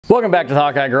Welcome back to the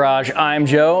Hawkeye Garage. I'm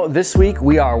Joe. This week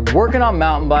we are working on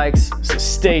mountain bikes, so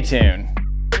stay tuned.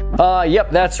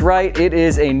 Yep, that's right. It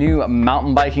is a new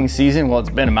mountain biking season. Well, it's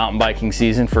been a mountain biking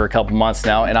season for a couple months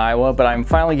now in Iowa, but I'm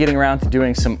finally getting around to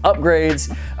doing some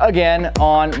upgrades again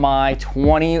on my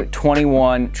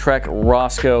 2021 Trek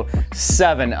Roscoe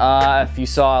 7. If you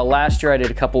saw last year, I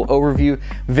did a couple overview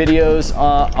videos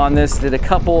on this, did a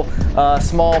couple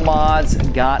small mods,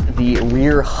 got the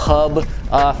rear hub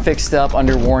fixed up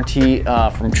under warranty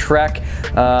from Trek.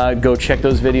 Go check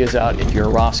those videos out if you're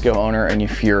a Roscoe owner, and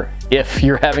if you're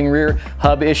having rear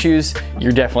hub issues,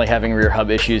 you're definitely having rear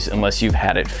hub issues unless you've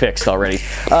had it fixed already.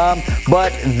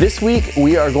 But this week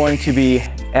we are going to be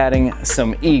adding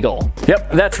some Eagle.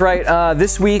 Yep, that's right.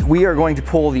 This week we are going to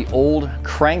pull the old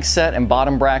crank set and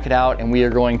bottom bracket out, and we are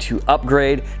going to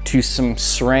upgrade to some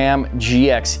SRAM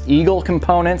GX Eagle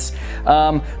components.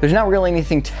 There's not really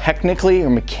anything technically or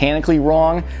mechanically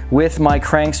wrong with my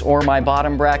cranks or my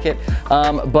bottom bracket,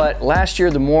 but last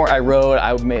year the more I rode,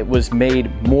 I was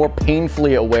made more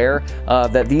painfully aware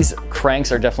that these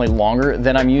cranks are definitely longer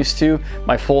than I'm used to.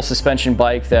 My full suspension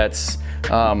bike, that's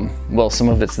well, some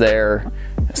of it's there,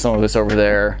 some of it's over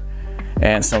there,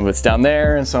 and some of it's down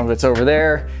there, and some of it's over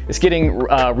there. It's getting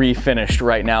refinished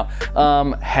right now.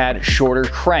 Had shorter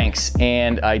cranks,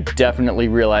 and I definitely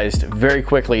realized very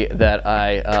quickly that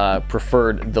I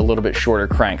preferred the little bit shorter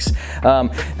cranks.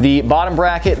 The bottom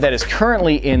bracket that is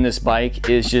currently in this bike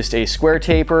is just a square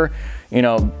taper. You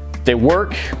know, they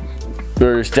work.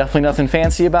 There's definitely nothing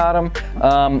fancy about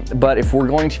them, but if we're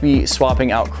going to be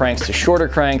swapping out cranks to shorter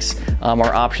cranks,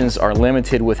 our options are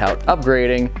limited without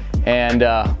upgrading, and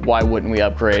why wouldn't we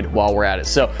upgrade while we're at it?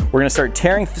 So we're gonna start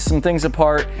tearing some things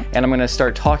apart, and I'm gonna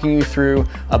start talking you through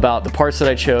about the parts that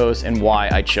I chose and why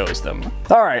I chose them.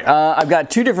 All right, I've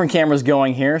got two different cameras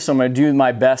going here, so I'm gonna do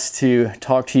my best to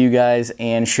talk to you guys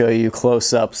and show you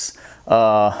close-ups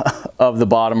of the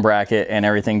bottom bracket and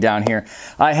everything down here.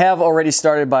 I have already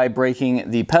started by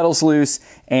breaking the pedals loose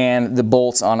and the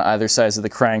bolts on either sides of the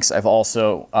cranks. I've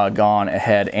also gone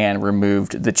ahead and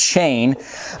removed the chain.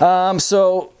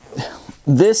 So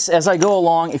this, as I go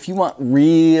along, if you want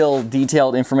real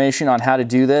detailed information on how to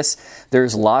do this,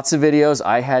 there's lots of videos.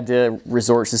 I had to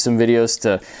resort to some videos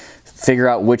to figure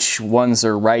out which ones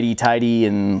are righty-tighty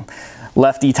and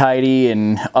lefty-tighty,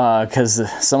 and because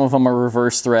some of them are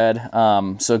reverse thread.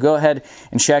 So go ahead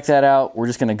and check that out. We're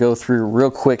just going to go through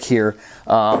real quick here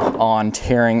on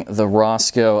tearing the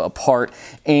Roscoe apart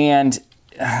and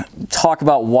talk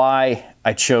about why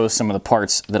I chose some of the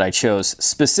parts that I chose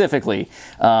specifically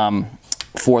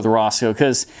for the Roscoe,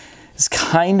 because it's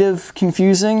kind of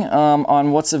confusing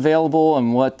on what's available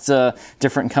and what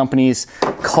different companies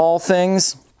call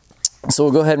things. So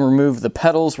we'll go ahead and remove the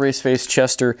pedals, Raceface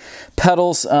Chester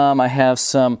pedals. I have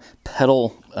some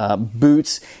pedal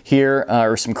boots here,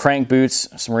 or some crank boots,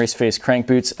 some Raceface crank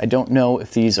boots. I don't know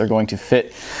if these are going to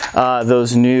fit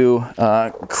those new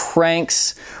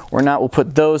cranks or not. We'll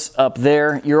put those up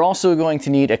there. You're also going to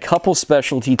need a couple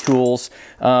specialty tools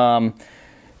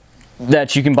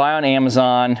that you can buy on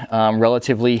Amazon,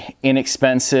 relatively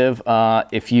inexpensive.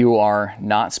 If you are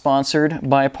not sponsored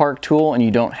by Park Tool and you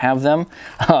don't have them,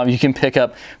 you can pick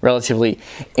up relatively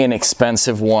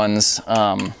inexpensive ones,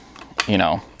 you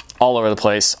know, all over the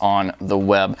place on the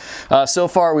web. So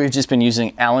far we've just been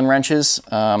using Allen wrenches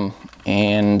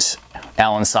and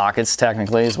Allen sockets,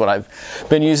 technically, is what I've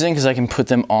been using, because I can put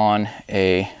them on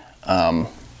a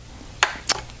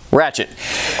ratchet.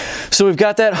 So we've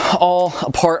got that all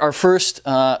apart. Our first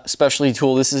specialty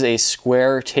tool, this is a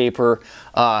square taper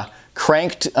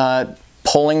cranked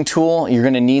pulling tool. You're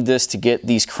going to need this to get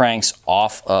these cranks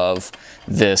off of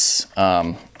this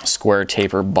square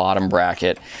taper bottom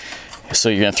bracket. So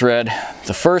you're going to thread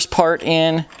the first part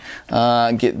in,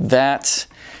 get that.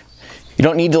 You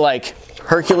don't need to like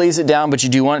Hercules it down, but you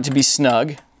do want it to be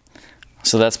snug.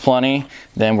 So that's plenty.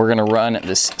 Then we're going to run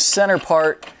this center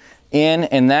part in,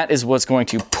 and that is what's going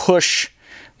to push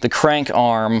the crank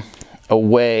arm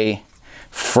away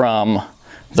from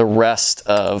the rest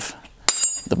of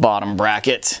the bottom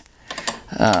bracket.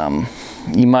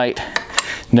 You might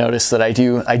notice that I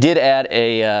did add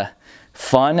a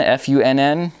fun,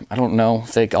 F-U-N-N, I don't know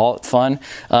if they call it fun,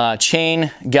 chain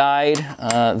guide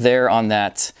there on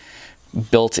that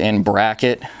built-in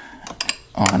bracket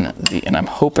on the, and I'm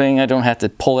hoping I don't have to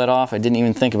pull that off. I didn't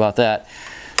even think about that.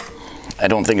 I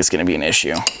don't think it's going to be an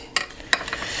issue.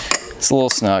 It's a little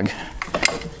snug.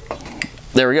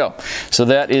 There we go. So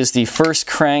that is the first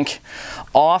crank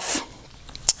off.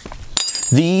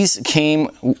 These came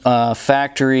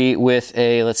factory with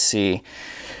a, let's see,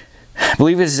 I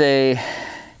believe it's a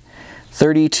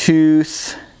 30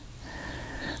 tooth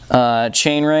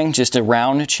chain ring, just a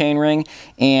round chain ring,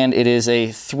 and it is a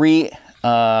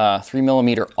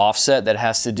 3mm offset that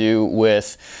has to do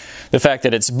with the fact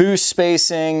that it's boost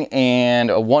spacing and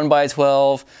a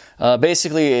 1x12.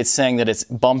 Basically, it's saying that it's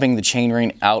bumping the chain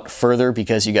ring out further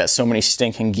because you got so many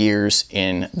stinking gears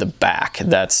in the back.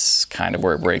 That's kind of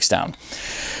where it breaks down.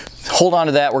 Hold on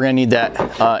to that. We're going to need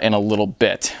that in a little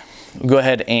bit. We'll go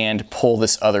ahead and pull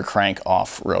this other crank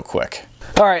off real quick.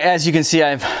 All right, as you can see,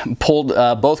 I've pulled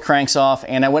both cranks off,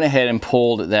 and I went ahead and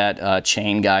pulled that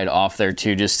chain guide off there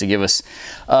too, just to give us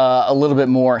a little bit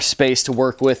more space to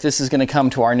work with. This is going to come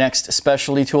to our next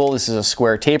specialty tool. This is a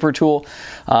square taper tool.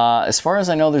 As far as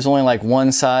I know, there's only like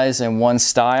one size and one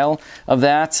style of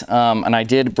that, and I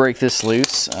did break this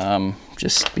loose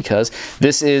just because.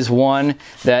 This is one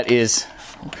that is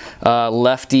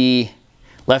lefty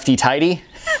tighty,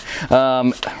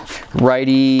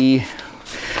 righty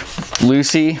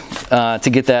loosey to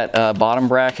get that bottom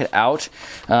bracket out.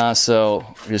 So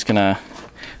we're just gonna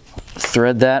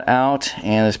thread that out,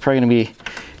 and it's probably gonna be,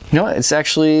 you know what, it's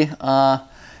actually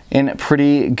in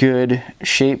pretty good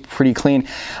shape, pretty clean.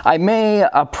 I may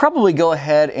probably go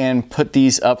ahead and put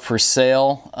these up for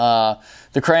sale.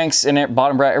 The cranks and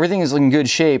bottom bracket, everything is in good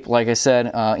shape. Like I said,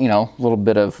 you know, a little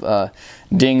bit of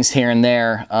dings here and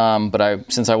there,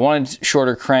 but since I wanted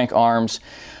shorter crank arms,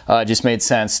 it just made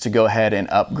sense to go ahead and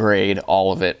upgrade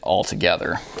all of it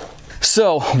altogether.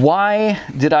 So why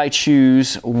did I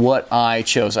choose what I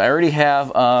chose? I already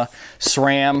have a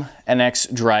SRAM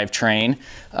NX drivetrain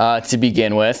to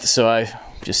begin with, so I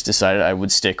just decided I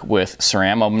would stick with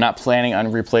SRAM. I'm not planning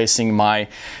on replacing my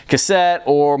cassette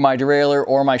or my derailleur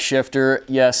or my shifter.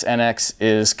 Yes, NX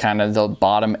is kind of the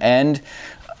bottom end.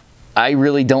 I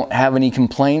really don't have any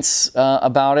complaints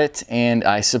about it, and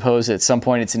I suppose at some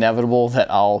point it's inevitable that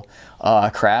I'll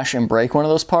crash and break one of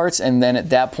those parts, and then at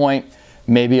that point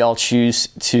maybe I'll choose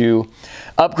to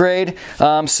upgrade.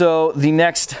 So the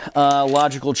next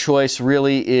logical choice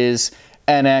really is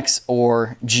NX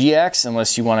or GX,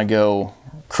 unless you want to go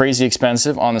crazy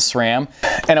expensive on the SRAM.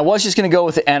 And I was just going to go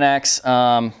with the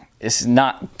NX. It's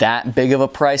not that big of a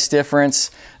price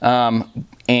difference.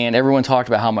 And everyone talked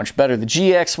about how much better the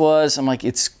GX was. I'm like,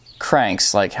 it's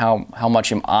cranks. Like, how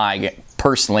much am I,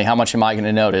 personally, how much am I going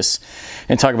to notice?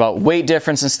 And talk about weight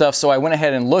difference and stuff. So I went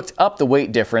ahead and looked up the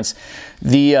weight difference.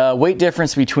 The weight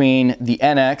difference between the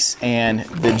NX and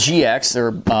the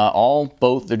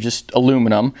GX, they're just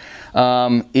aluminum,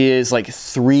 is like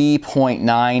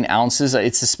 3.9 ounces.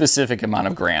 It's a specific amount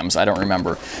of grams. I don't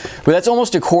remember. But that's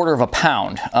almost 1/4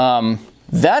 pound.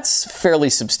 That's fairly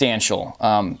substantial.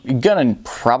 You're gonna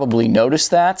probably notice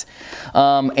that.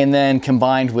 And then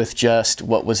combined with just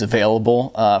what was available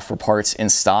for parts in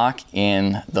stock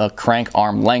in the crank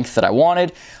arm length that I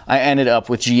wanted, I ended up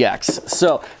with GX.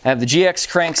 So I have the GX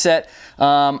crank set.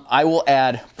 I will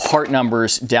add part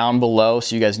numbers down below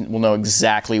so you guys will know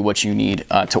exactly what you need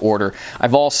to order.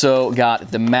 I've also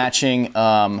got the matching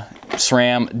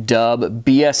SRAM Dub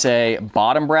BSA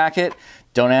bottom bracket.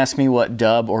 Don't ask me what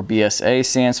Dub or BSA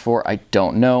stands for. I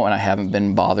don't know, and I haven't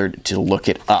been bothered to look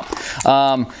it up.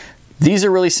 These are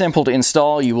really simple to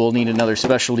install. You will need another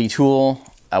specialty tool.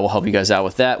 I will help you guys out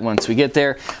with that once we get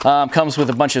there. Comes with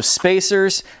a bunch of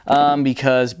spacers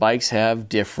because bikes have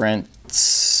different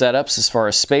setups as far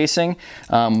as spacing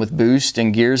with boost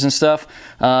and gears and stuff.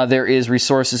 There is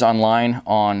resources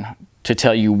online to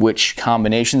tell you which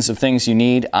combinations of things you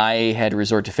need. I had to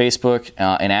resort to Facebook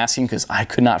and asking because I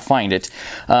could not find it.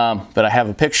 But I have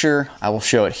a picture. I will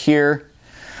show it here.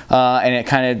 And it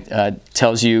kind of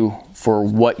tells you for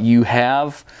what you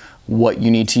have, what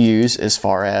you need to use as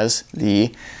far as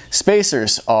the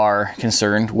spacers are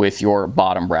concerned with your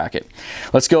bottom bracket.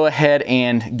 Let's go ahead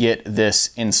and get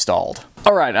this installed.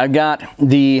 All right, I've got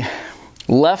the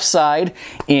left side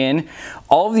in.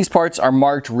 All of these parts are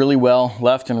marked really well,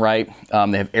 left and right.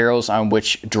 They have arrows on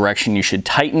which direction you should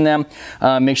tighten them.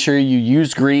 Make sure you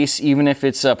use grease, even if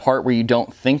it's a part where you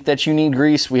don't think that you need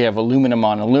grease. We have aluminum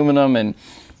on aluminum and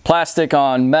plastic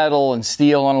on metal and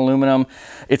steel on aluminum.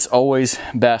 It's always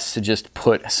best to just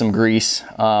put some grease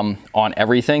on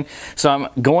everything. So I'm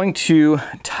going to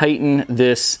tighten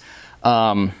this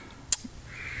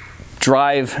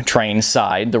drivetrain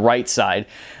side, the right side,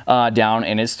 down,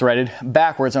 and it's threaded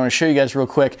backwards. I'm going to show you guys real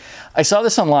quick. I saw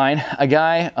this online. A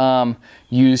guy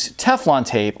used Teflon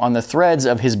tape on the threads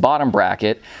of his bottom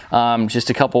bracket,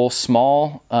 just a couple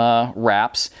small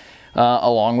wraps,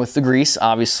 along with the grease,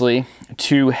 obviously,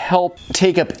 to help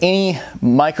take up any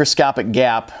microscopic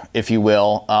gap, if you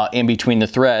will, in between the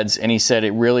threads. And he said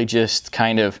it really just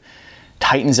kind of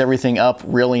tightens everything up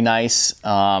really nice,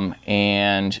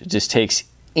 and just takes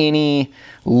any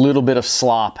little bit of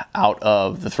slop out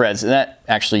of the threads. And that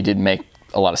actually did make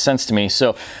a lot of sense to me.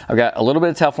 So I've got a little bit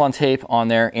of Teflon tape on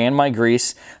there and my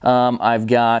grease. I've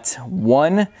got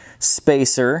one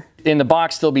spacer. In the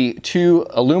box, there'll be 2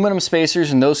 aluminum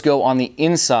spacers, and those go on the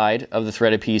inside of the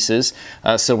threaded pieces.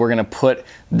 So we're gonna put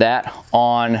that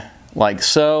on like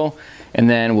so, and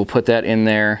then we'll put that in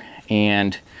there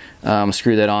and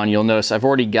screw that on. You'll notice I've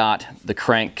already got the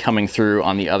crank coming through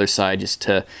on the other side just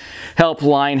to help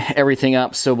line everything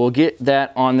up. So we'll get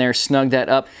that on there, snug that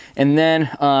up, and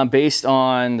then based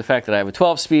on the fact that I have a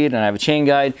 12-speed and I have a chain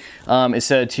guide, it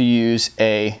said to use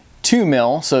a 2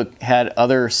 mil, so it had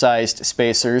other sized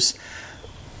spacers.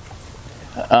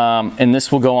 And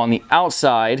this will go on the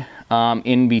outside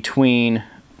in between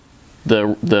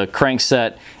the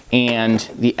crankset and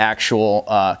the actual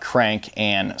crank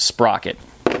and sprocket.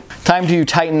 Time to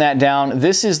tighten that down.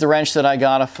 This is the wrench that I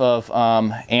got off of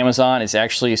Amazon. It's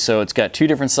actually, so it's got 2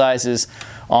 different sizes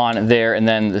on there, and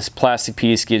then this plastic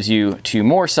piece gives you 2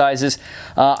 more sizes.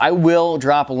 I will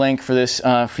drop a link for this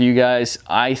for you guys,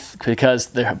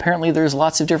 because apparently there's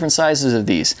lots of different sizes of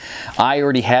these. I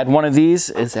already had one of these.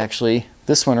 It's actually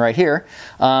this one right here,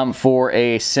 for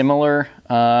a similar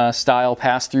style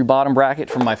pass-through bottom bracket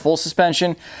from my full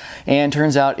suspension, and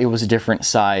turns out it was a different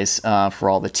size for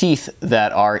all the teeth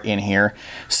that are in here.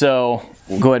 So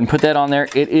we'll go ahead and put that on there.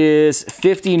 It is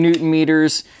 50 Newton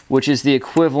meters, which is the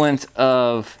equivalent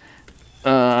of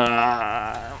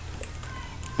that.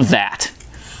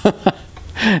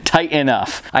 Tight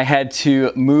enough. I had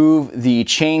to move the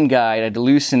chain guide, I had to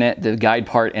loosen it, the guide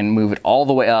part, and move it all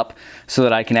the way up so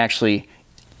that I can actually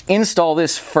install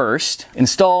this first,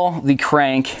 install the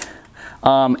crank,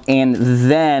 and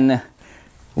then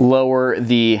lower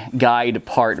the guide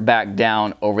part back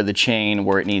down over the chain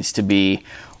where it needs to be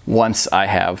once I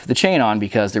have the chain on,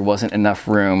 because there wasn't enough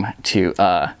room to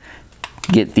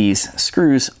get these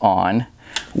screws on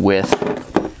with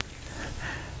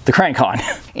the crank on.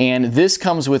 And this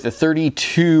comes with a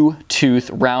 32 tooth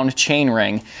round chain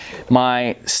ring.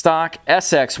 My stock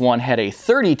SX one had a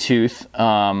 30 tooth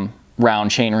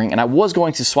round chain ring, and I was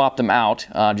going to swap them out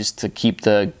just to keep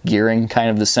the gearing kind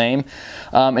of the same,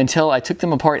 until I took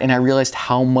them apart and I realized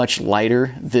how much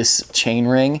lighter this chain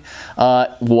ring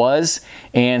was.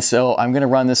 And so I'm gonna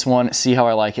run this one, see how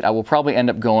I like it. I will probably end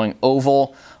up going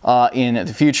oval in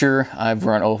the future. I've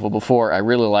run oval before, I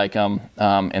really like them,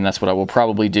 and that's what I will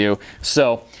probably do.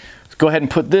 So let's go ahead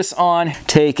and put this on,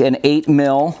 take an 8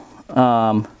 mil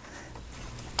Allen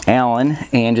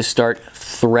and just start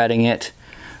threading it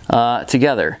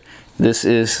together. This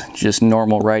is just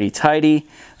normal righty-tighty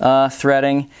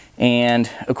threading, and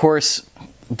of course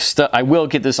I will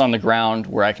get this on the ground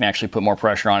where I can actually put more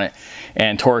pressure on it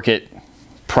and torque it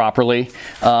properly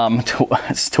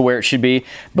to where it should be,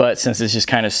 but since it's just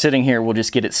kind of sitting here, we'll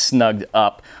just get it snugged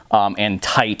up and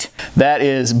tight. That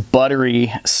is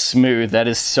buttery smooth. That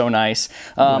is so nice.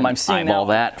 I'm seeing all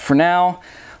that for now,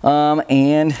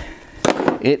 and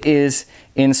it is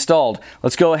installed.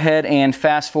 Let's go ahead and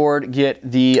fast forward,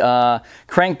 get the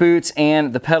crank boots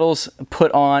and the pedals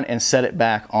put on and set it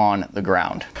back on the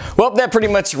ground. Well, that pretty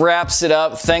much wraps it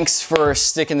up. Thanks for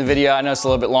sticking the video. I know it's a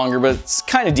little bit longer, but it's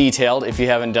kind of detailed if you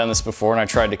haven't done this before, and I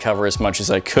tried to cover as much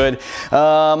as I could.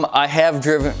 I have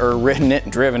ridden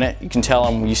it. You can tell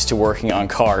I'm used to working on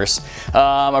cars.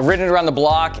 I've ridden it around the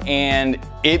block, and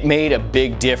it made a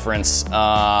big difference.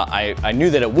 I knew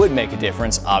that it would make a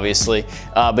difference, obviously,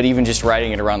 but even just riding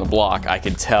it around the block, I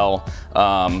could tell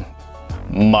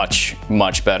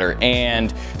much better.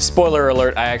 And spoiler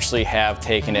alert, I actually have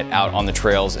taken it out on the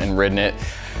trails and ridden it.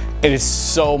 It is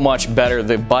so much better.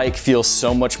 The bike feels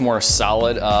so much more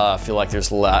solid. I feel like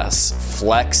there's less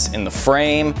flex in the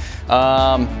frame.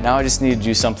 Now I just need to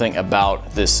do something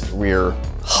about this rear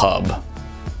hub.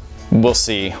 We'll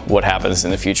see what happens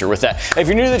in the future with that. If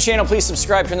you're new to the channel, please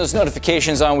subscribe, turn those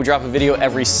notifications on. We drop a video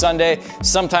every Sunday,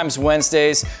 sometimes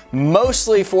Wednesdays,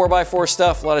 mostly 4x4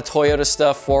 stuff, a lot of Toyota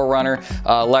stuff, 4Runner,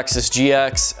 Lexus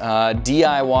GX,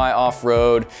 DIY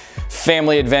off-road,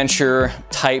 family adventure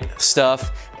type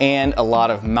stuff, and a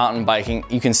lot of mountain biking.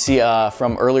 You can see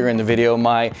from earlier in the video,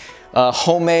 my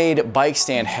homemade bike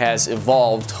stand has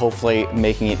evolved, hopefully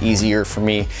making it easier for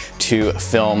me to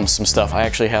film some stuff. I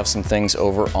actually have some things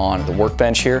over on the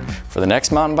workbench here for the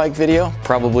next mountain bike video,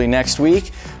 probably next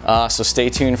week, so stay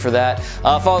tuned for that.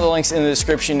 Follow the links in the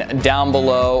description down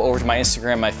below, over to my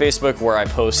Instagram, my Facebook, where I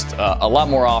post a lot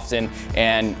more often,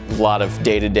 and a lot of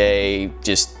day-to-day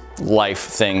just life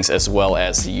things, as well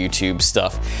as the YouTube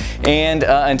stuff. And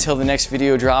until the next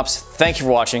video drops, thank you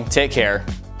for watching, take care,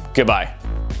 goodbye.